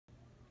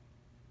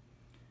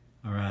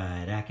All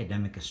right,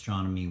 academic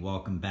astronomy,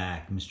 welcome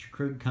back. Mr.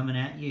 Krug coming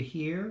at you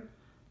here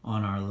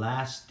on our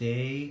last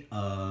day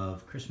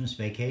of Christmas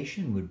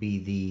vacation. Would be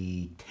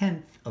the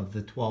 10th of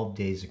the 12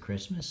 days of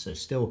Christmas, so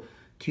still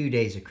 2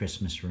 days of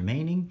Christmas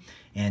remaining.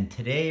 And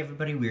today,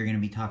 everybody, we're going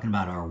to be talking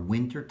about our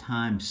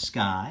wintertime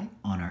sky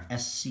on our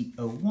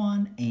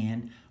SCO1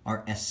 and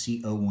our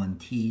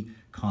SCO1T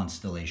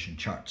constellation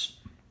charts.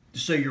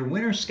 So your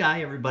winter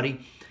sky,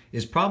 everybody,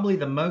 is probably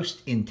the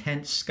most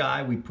intense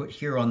sky we put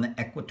here on the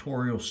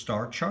equatorial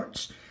star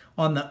charts.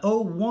 On the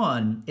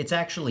O1, it's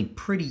actually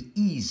pretty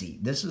easy.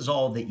 This is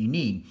all that you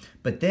need.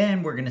 But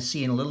then we're going to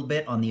see in a little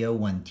bit on the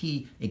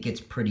O1T, it gets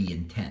pretty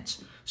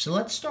intense. So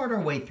let's start our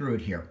way through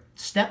it here.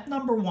 Step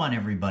number one,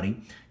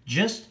 everybody,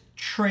 just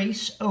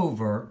trace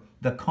over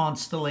the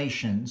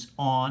constellations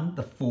on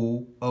the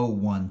full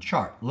O1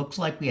 chart. Looks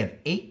like we have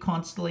 8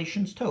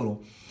 constellations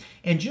total.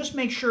 And just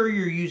make sure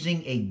you're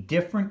using a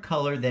different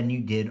color than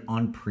you did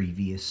on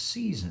previous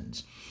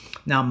seasons.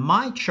 Now,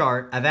 my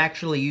chart I've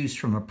actually used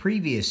from a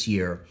previous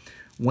year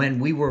when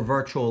we were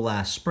virtual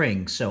last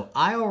spring. So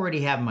I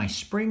already have my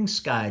spring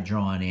sky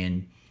drawn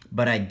in,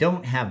 but I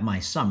don't have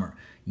my summer.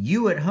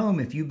 You at home,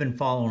 if you've been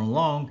following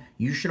along,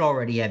 you should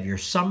already have your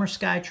summer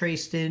sky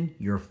traced in,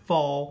 your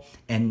fall,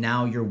 and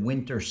now your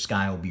winter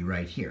sky will be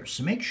right here.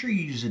 So make sure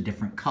you use a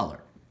different color.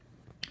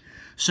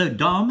 So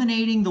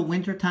dominating the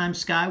wintertime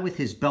sky with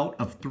his belt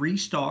of 3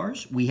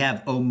 stars, we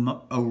have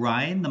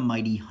Orion, the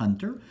mighty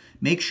hunter.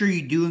 Make sure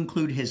you do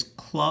include his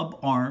club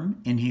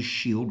arm and his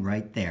shield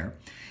right there.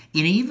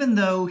 And even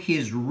though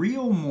his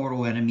real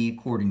mortal enemy,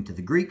 according to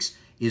the Greeks,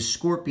 is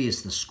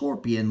Scorpius the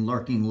Scorpion,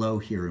 lurking low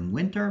here in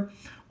winter,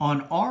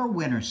 on our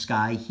winter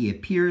sky, he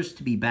appears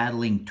to be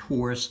battling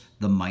Taurus,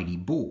 the mighty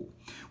bull.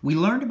 We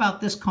learned about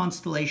this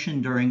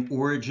constellation during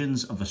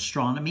Origins of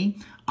Astronomy.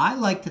 I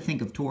like to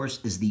think of Taurus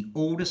as the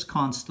oldest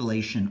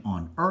constellation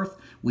on Earth.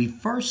 We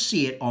first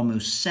see it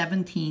almost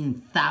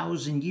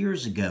 17,000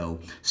 years ago,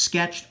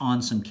 sketched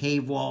on some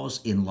cave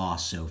walls in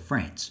Lascaux,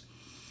 France.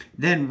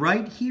 Then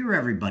right here,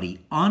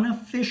 everybody,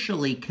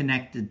 unofficially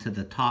connected to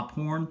the top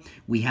horn,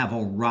 we have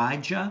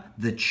Orijah,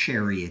 the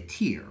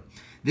charioteer.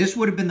 This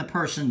would have been the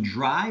person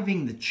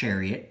driving the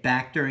chariot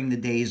back during the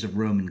days of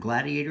Roman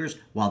gladiators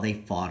while they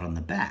fought on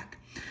the back.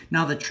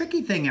 Now, the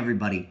tricky thing,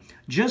 everybody,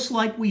 just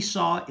like we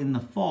saw in the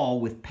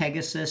fall with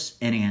Pegasus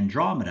and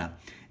Andromeda,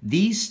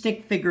 these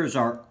stick figures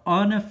are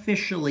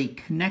unofficially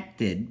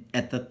connected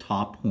at the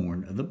top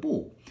horn of the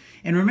bull.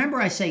 And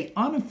remember, I say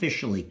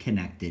unofficially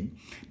connected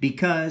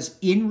because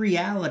in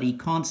reality,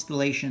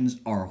 constellations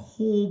are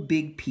whole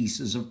big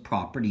pieces of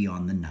property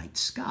on the night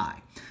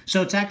sky.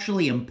 So it's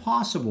actually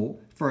impossible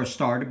for a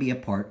star to be a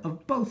part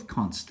of both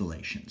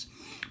constellations.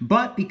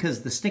 But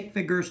because the stick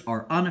figures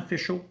are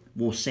unofficial,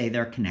 we'll say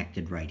they're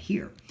connected right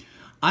here.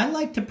 I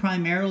like to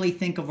primarily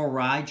think of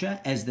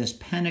Orijah as this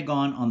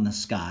pentagon on the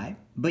sky,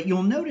 but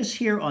you'll notice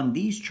here on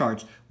these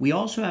charts, we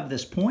also have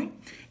this point,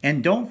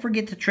 and don't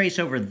forget to trace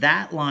over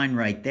that line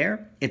right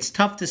there. It's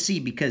tough to see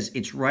because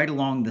it's right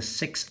along the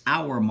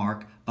 6-hour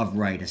mark of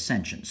right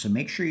ascension, so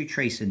make sure you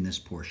trace in this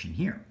portion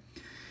here.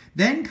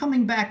 Then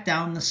coming back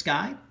down the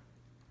sky,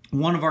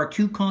 one of our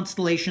 2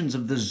 constellations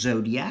of the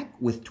zodiac,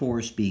 with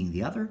Taurus being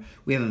the other.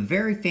 We have a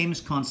very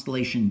famous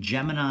constellation,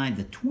 Gemini,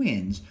 the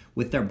twins,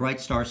 with their bright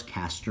stars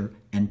Castor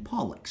and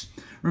Pollux.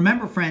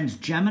 Remember, friends,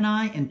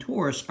 Gemini and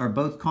Taurus are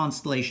both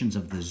constellations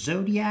of the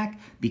zodiac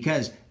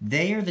because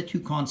they are the 2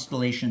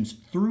 constellations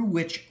through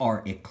which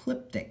are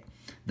ecliptic.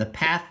 The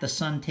path the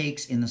sun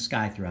takes in the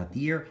sky throughout the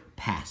year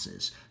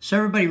passes. So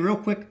everybody, real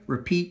quick,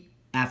 repeat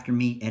after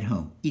me at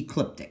home.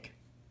 Ecliptic.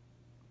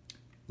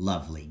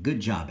 Lovely.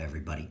 Good job,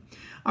 everybody.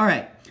 All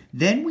right.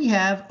 Then we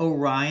have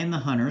Orion the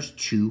Hunter's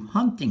 2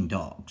 hunting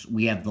dogs.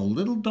 We have the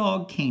little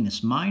dog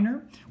Canis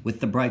Minor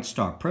with the bright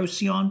star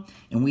Procyon,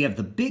 and we have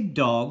the big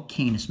dog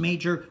Canis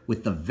Major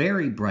with the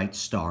very bright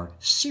star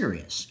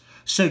Sirius.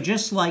 So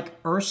just like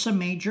Ursa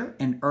Major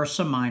and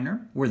Ursa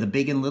Minor were the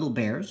big and little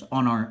bears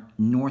on our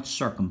north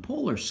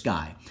circumpolar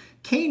sky,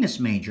 Canis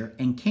Major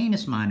and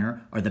Canis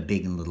Minor are the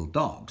big and little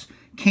dogs.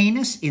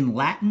 Canis in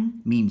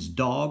Latin means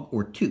dog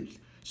or tooth.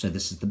 So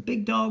this is the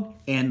big dog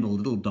and the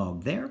little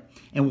dog there.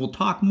 And we'll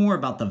talk more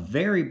about the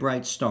very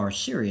bright star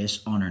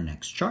Sirius on our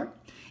next chart.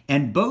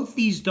 And both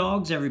these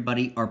dogs,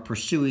 everybody, are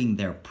pursuing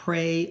their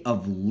prey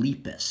of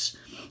Lepus.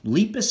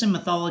 Lepus in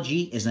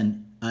mythology is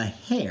a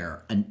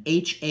hare, an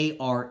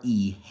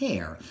H-A-R-E,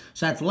 hare.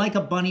 So that's like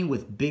a bunny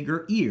with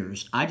bigger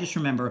ears. I just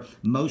remember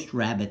most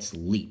rabbits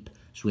leap.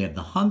 So we have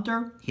the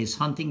hunter, his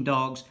hunting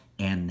dogs,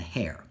 and the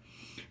hare.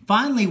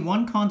 Finally,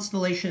 one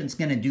constellation that's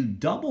going to do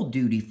double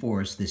duty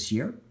for us this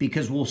year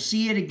because we'll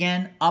see it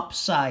again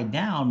upside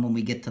down when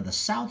we get to the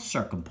south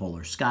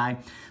circumpolar sky.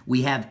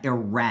 We have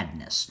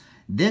Eridanus.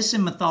 This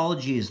in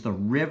mythology is the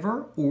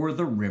river or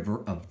the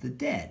river of the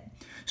dead.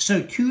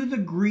 So to the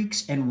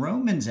Greeks and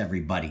Romans,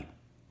 everybody,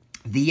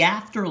 the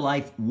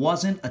afterlife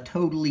wasn't a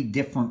totally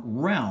different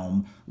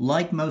realm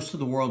like most of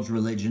the world's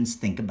religions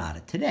think about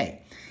it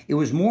today. It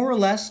was more or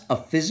less a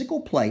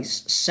physical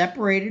place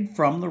separated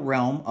from the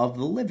realm of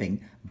the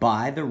living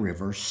by the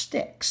river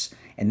Styx.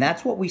 And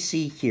that's what we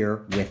see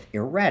here with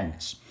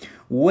Eridanus.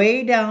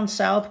 Way down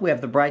south, we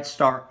have the bright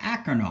star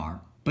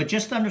Achernar. But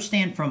just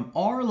understand from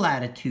our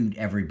latitude,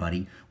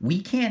 everybody, we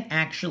can't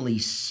actually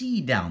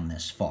see down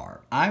this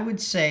far. I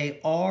would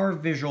say our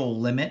visual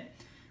limit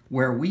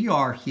where we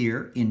are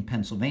here in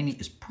Pennsylvania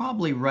is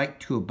probably right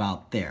to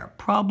about there.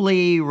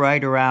 Probably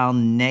right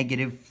around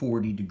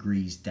 -40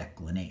 degrees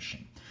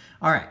declination.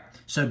 All right,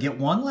 so get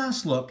one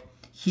last look.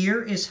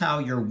 Here is how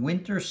your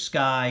winter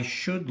sky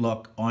should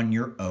look on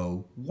your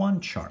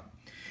O1 chart.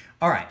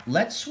 All right,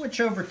 let's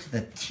switch over to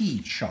the T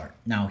chart.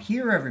 Now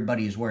here,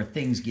 everybody, is where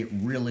things get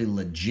really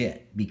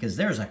legit because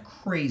there's a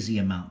crazy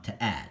amount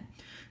to add.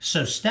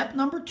 So step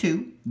number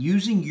 2,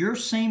 using your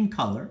same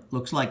color,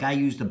 looks like I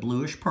used a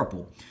bluish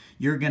purple,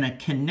 you're gonna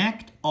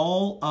connect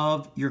all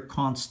of your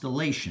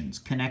constellations,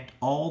 connect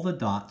all the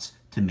dots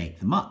to make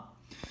them up.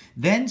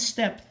 Then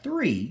step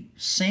 3,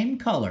 same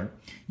color,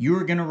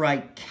 you're gonna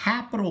write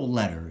capital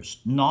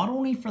letters, not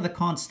only for the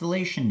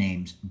constellation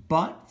names,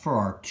 but for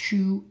our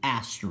 2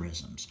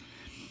 asterisms.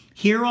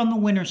 Here on the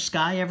winter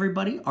sky,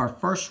 everybody, our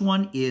first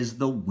one is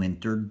the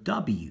winter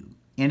W.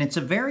 And it's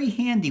a very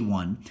handy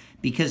one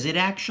because it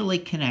actually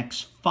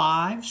connects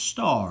 5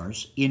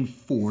 stars in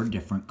 4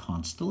 different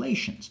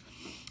constellations.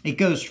 It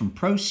goes from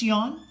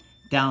Procyon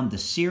down to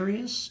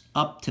Sirius,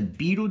 up to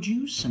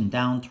Betelgeuse, and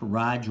down to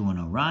Rigel and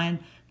Orion.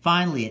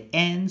 Finally, it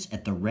ends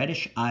at the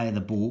reddish eye of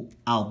the bull,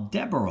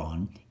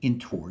 Aldebaran, in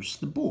Taurus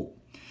the bull.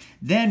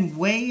 Then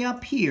way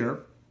up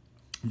here,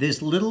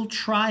 this little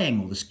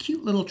triangle, this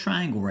cute little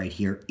triangle right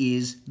here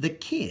is the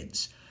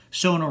kids.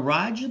 So in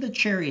Orion the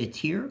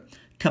charioteer,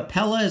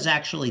 Capella is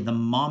actually the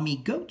mommy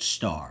goat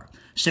star.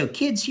 So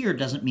kids here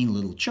doesn't mean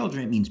little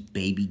children, it means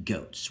baby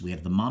goats. We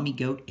have the mommy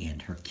goat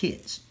and her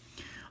kids.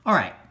 All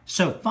right,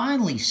 so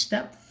finally,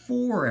 step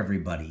 4,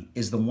 everybody,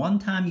 is the one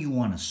time you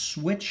want to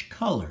switch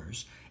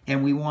colors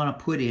and we want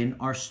to put in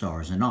our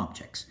stars and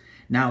objects.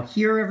 Now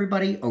here,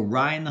 everybody,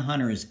 Orion the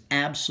Hunter is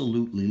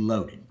absolutely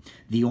loaded.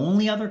 The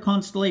only other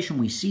constellation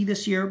we see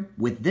this year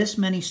with this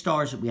many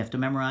stars that we have to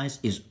memorize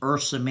is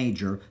Ursa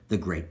Major, the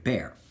Great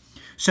Bear.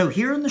 So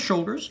here in the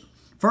shoulders,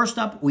 first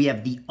up, we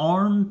have the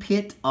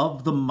armpit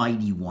of the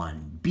mighty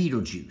one,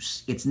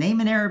 Betelgeuse. Its name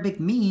in Arabic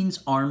means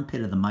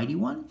armpit of the mighty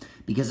one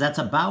because that's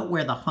about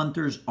where the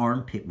hunter's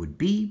armpit would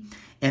be.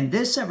 And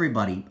this,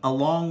 everybody,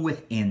 along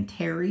with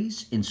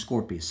Antares in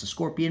Scorpius the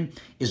Scorpion,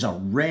 is a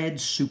red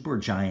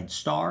supergiant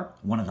star,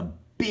 one of the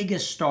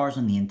biggest stars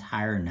in the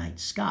entire night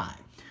sky.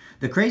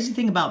 The crazy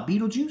thing about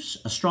Betelgeuse,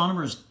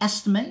 astronomers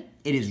estimate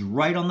it is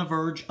right on the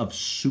verge of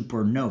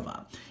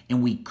supernova,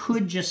 and we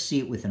could just see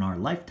it within our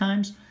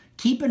lifetimes.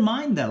 Keep in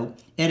mind, though,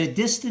 at a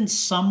distance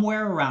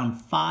somewhere around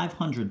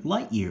 500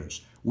 light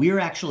years, we are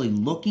actually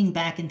looking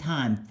back in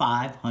time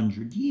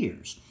 500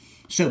 years.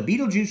 So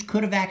Betelgeuse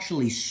could have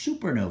actually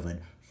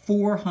supernovaed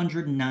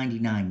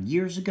 499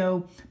 years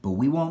ago, but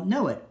we won't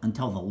know it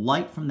until the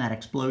light from that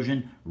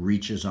explosion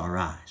reaches our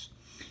eyes.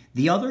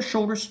 The other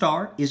shoulder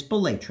star is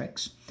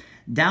Bellatrix.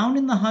 Down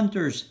in the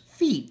hunter's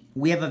feet,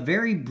 we have a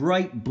very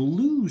bright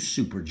blue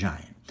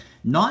supergiant.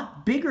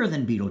 Not bigger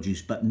than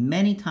Betelgeuse, but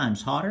many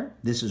times hotter.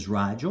 This is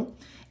Rigel.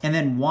 And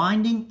then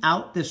winding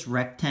out this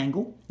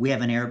rectangle, we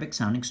have an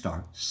Arabic-sounding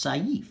star,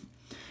 Saiph.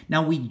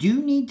 Now, we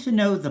do need to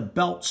know the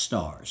belt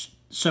stars.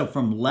 So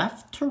from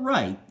left to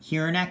right,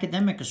 here in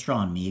academic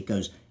astronomy, it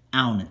goes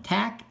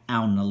Aunatak,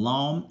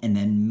 Aunalam, and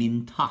then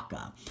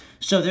Mintaka.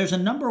 So there's a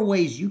number of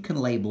ways you can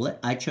label it.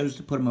 I chose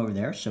to put them over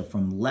there, so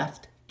from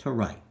left to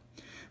right.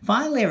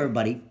 Finally,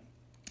 everybody,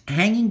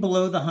 hanging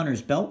below the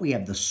hunter's belt, we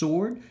have the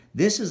sword.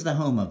 This is the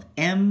home of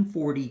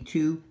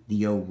M42,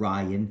 the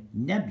Orion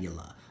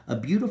Nebula, a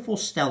beautiful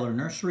stellar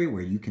nursery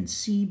where you can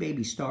see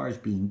baby stars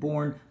being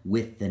born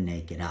with the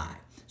naked eye.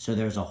 So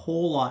there's a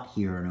whole lot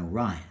here in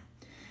Orion.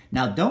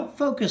 Now, don't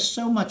focus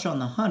so much on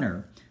the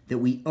hunter that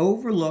we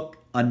overlook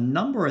a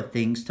number of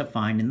things to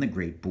find in the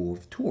Great Bull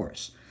of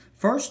Taurus.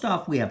 First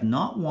off, we have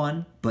not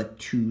 1, but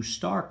 2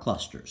 star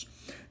clusters.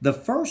 The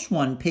first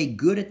one, pay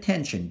good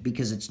attention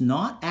because it's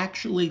not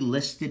actually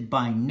listed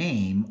by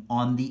name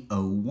on the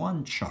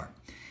O1 chart.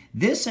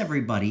 This,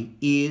 everybody,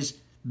 is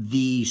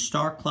the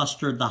star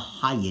cluster, the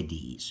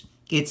Hyades.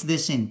 It's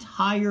this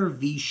entire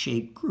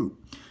V-shaped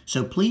group.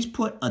 So please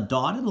put a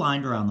dotted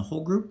line around the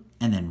whole group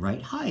and then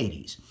write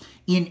Hyades.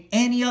 In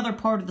any other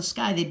part of the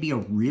sky, they'd be a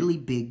really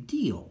big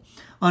deal.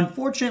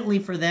 Unfortunately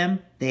for them,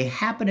 they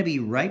happen to be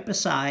right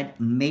beside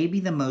maybe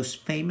the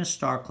most famous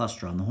star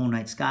cluster on the whole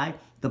night sky,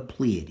 the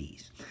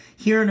Pleiades.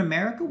 Here in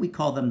America, we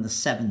call them the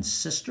 7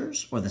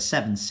 Sisters, or the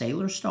 7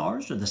 Sailor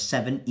Stars, or the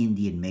 7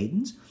 Indian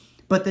Maidens.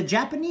 But the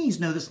Japanese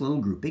know this little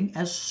grouping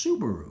as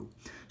Subaru.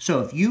 So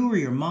if you or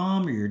your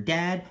mom or your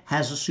dad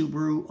has a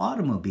Subaru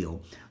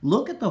automobile,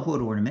 look at the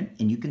hood ornament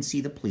and you can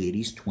see the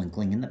Pleiades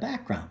twinkling in the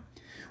background.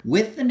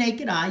 With the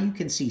naked eye, you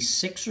can see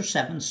 6 or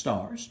 7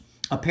 stars.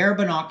 A pair of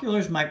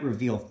binoculars might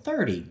reveal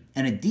 30,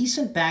 and a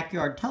decent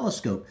backyard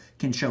telescope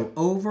can show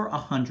over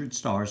 100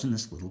 stars in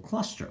this little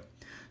cluster.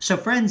 So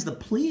friends, the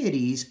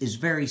Pleiades is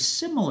very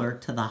similar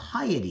to the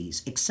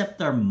Hyades, except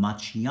they're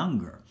much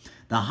younger.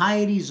 The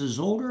Hyades is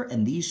older,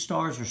 and these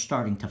stars are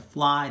starting to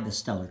fly the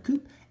stellar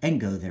coop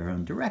and go their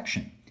own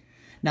direction.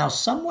 Now,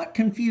 somewhat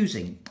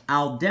confusing,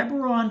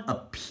 Aldebaran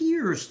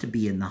appears to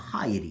be in the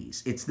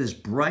Hyades. It's this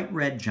bright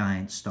red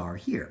giant star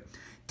here.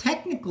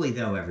 Technically,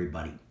 though,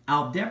 everybody,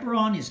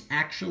 Aldebaran is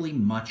actually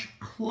much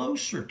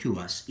closer to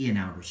us in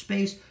outer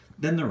space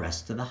than the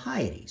rest of the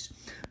Hyades.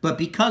 But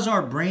because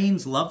our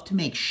brains love to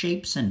make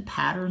shapes and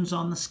patterns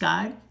on the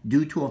sky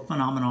due to a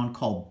phenomenon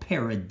called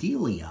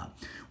pareidolia,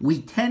 we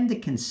tend to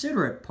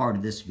consider it part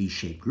of this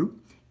V-shaped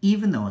group,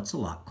 even though it's a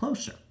lot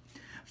closer.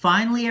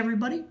 Finally,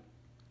 everybody,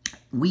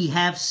 we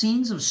have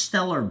scenes of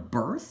stellar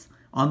birth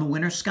on the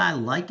winter sky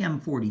like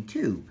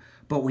M42,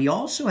 but we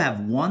also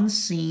have one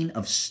scene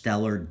of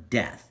stellar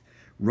death.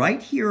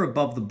 Right here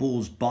above the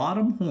bull's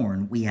bottom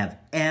horn, we have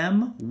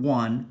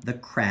M1, the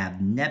Crab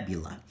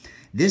Nebula.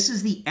 This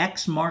is the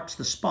X marks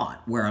the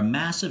spot where a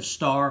massive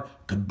star,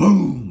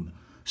 kaboom,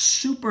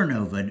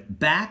 supernovaed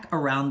back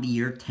around the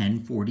year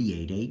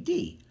 1048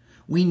 AD.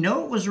 We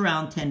know it was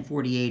around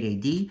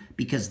 1048 AD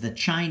because the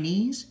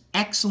Chinese,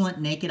 excellent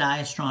naked eye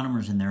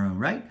astronomers in their own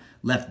right,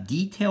 left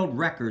detailed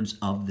records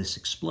of this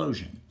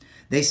explosion.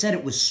 They said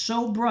it was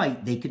so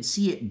bright they could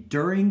see it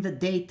during the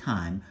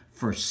daytime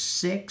for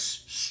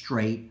 6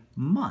 straight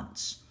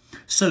months.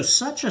 So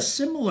such a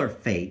similar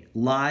fate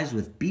lies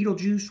with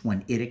Betelgeuse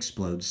when it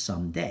explodes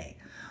someday.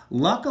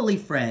 Luckily,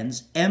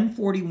 friends,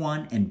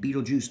 M1 and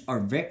Betelgeuse are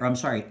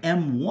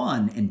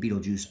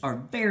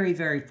very,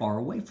 very far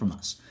away from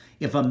us.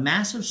 If a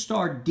massive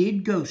star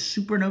did go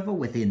supernova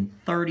within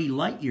 30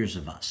 light years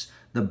of us,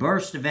 the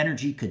burst of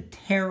energy could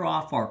tear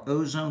off our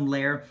ozone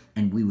layer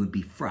and we would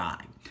be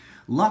fried.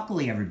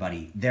 Luckily,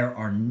 everybody, there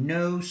are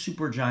no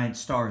supergiant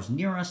stars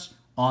near us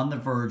on the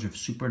verge of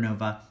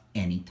supernova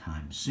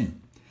anytime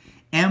soon.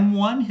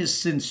 M1 has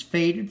since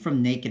faded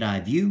from naked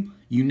eye view.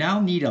 You now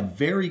need a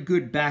very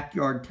good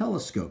backyard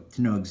telescope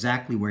to know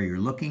exactly where you're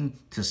looking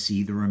to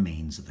see the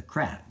remains of the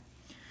crab.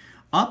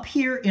 Up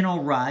here in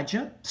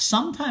Auriga,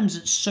 sometimes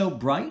it's so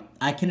bright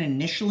I can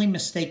initially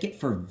mistake it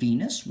for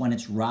Venus when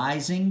it's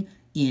rising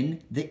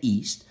in the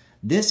east.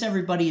 This,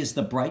 everybody, is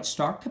the bright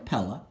star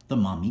Capella, the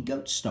mommy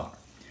goat star.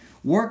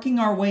 Working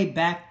our way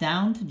back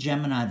down to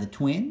Gemini the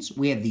twins,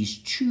 we have these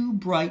 2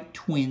 bright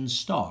twin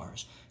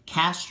stars.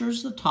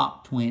 Castor's the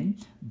top twin,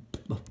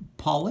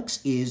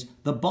 Pollux is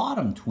the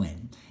bottom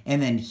twin,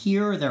 and then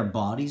here are their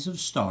bodies of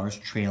stars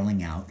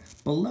trailing out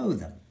below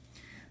them.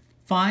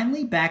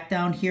 Finally, back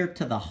down here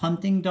to the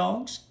hunting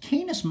dogs,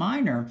 Canis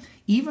Minor,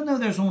 even though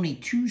there's only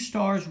 2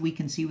 stars we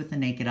can see with the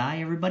naked eye,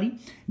 everybody,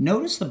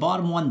 notice the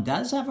bottom one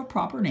does have a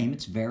proper name.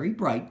 It's very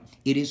bright.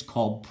 It is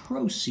called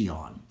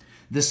Procyon.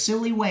 The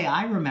silly way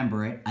I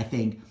remember it, I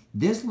think,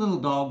 this little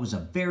dog was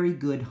a very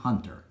good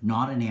hunter,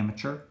 not an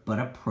amateur, but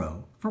a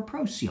pro for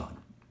Procyon.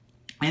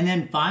 And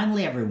then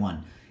finally,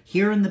 everyone,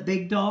 here in the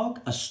big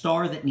dog, a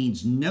star that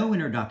needs no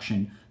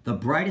introduction, the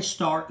brightest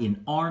star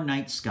in our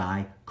night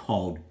sky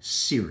called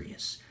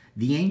Sirius.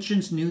 The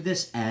ancients knew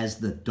this as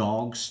the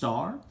dog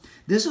star.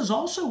 This is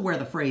also where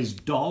the phrase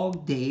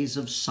dog days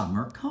of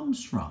summer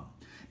comes from,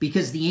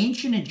 because the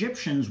ancient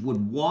Egyptians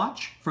would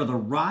watch for the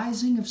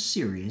rising of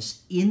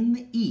Sirius in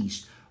the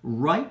east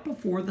right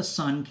before the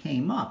sun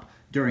came up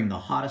during the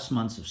hottest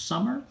months of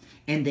summer,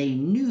 and they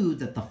knew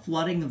that the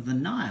flooding of the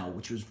Nile,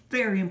 which was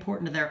very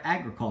important to their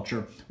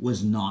agriculture,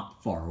 was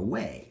not far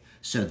away.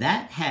 So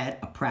that had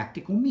a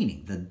practical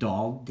meaning, the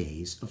dog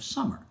days of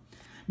summer.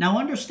 Now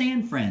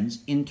understand,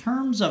 friends, in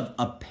terms of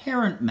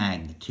apparent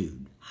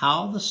magnitude,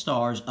 how the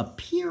stars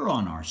appear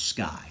on our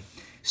sky,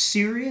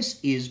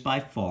 Sirius is by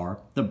far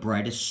the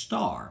brightest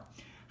star.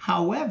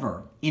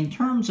 However, in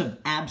terms of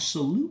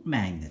absolute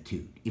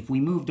magnitude, if we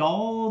moved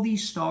all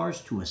these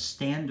stars to a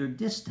standard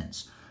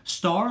distance,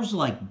 stars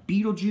like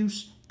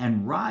Betelgeuse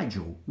and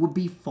Rigel would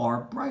be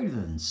far brighter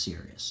than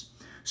Sirius.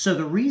 So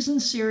the reason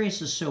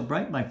Sirius is so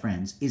bright, my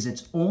friends, is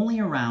it's only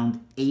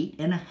around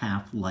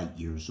 8.5 light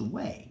years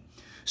away.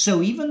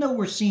 So even though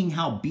we're seeing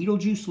how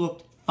Betelgeuse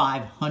looked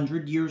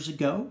 500 years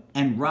ago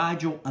and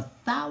Rigel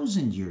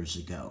 1,000 years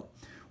ago,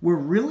 we're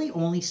really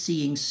only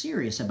seeing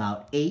Sirius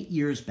about 8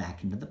 years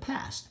back into the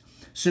past.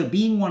 So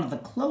being one of the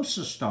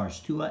closest stars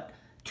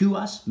to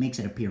us makes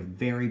it appear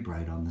very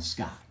bright on the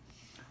sky.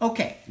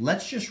 Okay,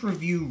 let's just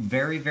review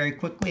very, very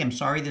quickly. I'm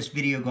sorry this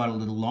video got a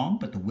little long,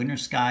 but the winter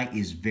sky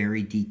is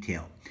very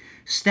detailed.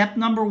 Step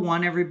number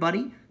 1,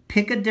 everybody,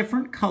 pick a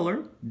different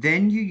color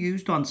than you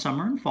used on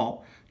summer and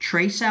fall.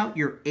 Trace out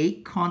your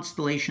 8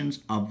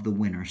 constellations of the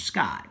winter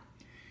sky.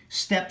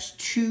 Steps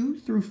 2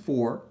 through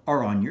 4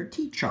 are on your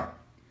T-chart.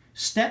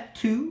 Step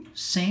 2,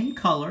 same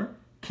color,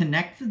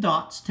 connect the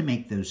dots to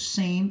make those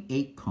same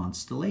 8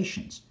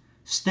 constellations.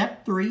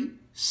 Step 3,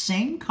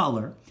 same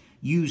color,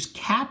 use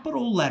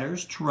capital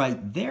letters to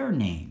write their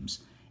names,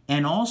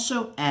 and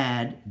also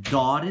add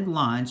dotted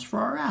lines for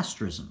our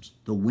asterisms,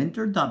 the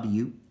winter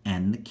W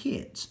and the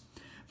kids.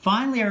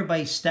 Finally,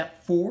 everybody,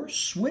 step 4,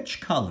 switch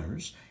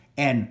colors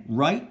and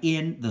write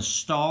in the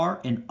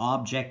star and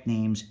object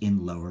names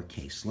in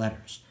lowercase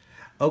letters.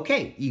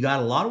 Okay, you got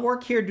a lot of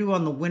work here to do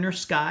on the winter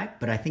sky,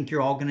 but I think you're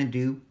all going to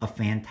do a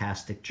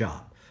fantastic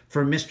job.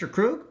 For Mr.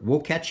 Krug, we'll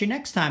catch you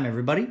next time,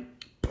 everybody.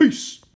 Peace.